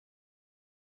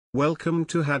Welcome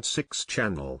to Had6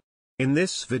 channel. In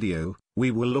this video,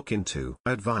 we will look into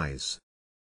advise.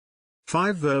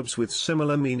 5 verbs with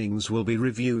similar meanings will be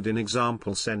reviewed in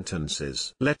example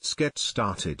sentences. Let's get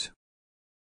started.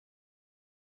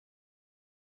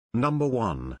 Number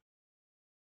 1.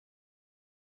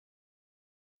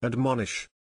 Admonish,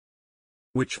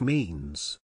 which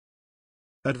means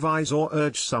advise or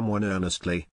urge someone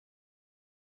earnestly.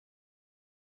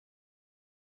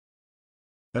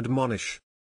 Admonish.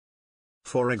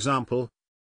 For example,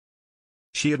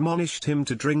 she admonished him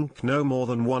to drink no more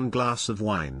than 1 glass of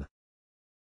wine.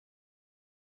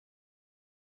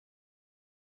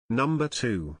 Number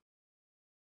 2.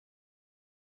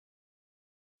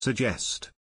 Suggest,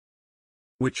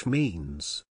 which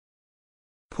means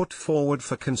put forward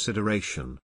for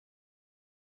consideration.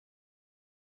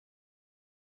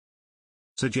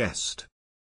 Suggest.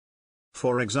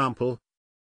 For example,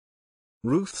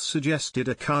 Ruth suggested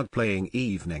a card-playing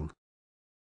evening.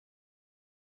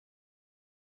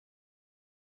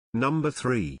 Number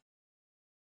 3.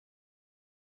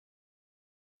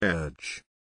 Urge,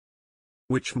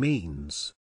 which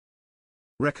means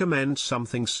recommend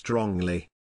something strongly.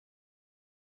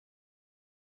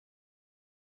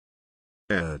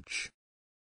 Urge.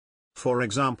 For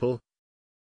example,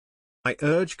 I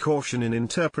urge caution in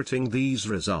interpreting these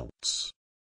results.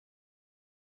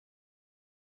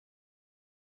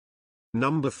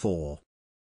 Number 4.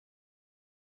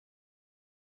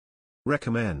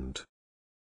 Recommend,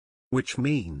 which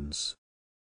means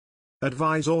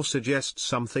advise or suggest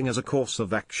something as a course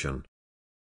of action.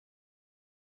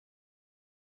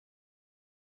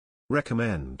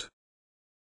 Recommend.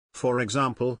 For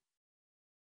example,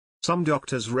 some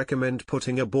doctors recommend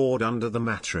putting a board under the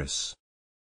mattress.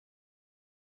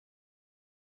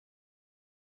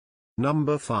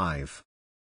 Number 5.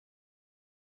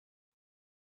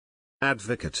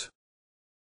 Advocate,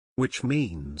 which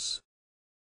means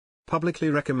publicly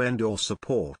recommend or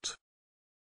support.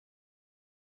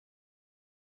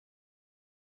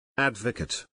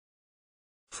 Advocate.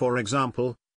 For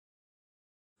example,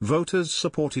 voters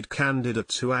supported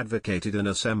candidates who advocated in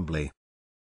assembly.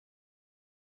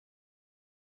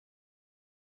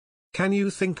 Can you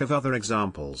think of other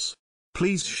examples?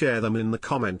 Please share them in the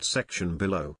comment section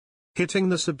below. Hitting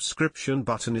the subscription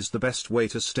button is the best way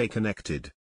to stay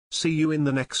connected. See you in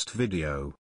the next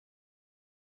video.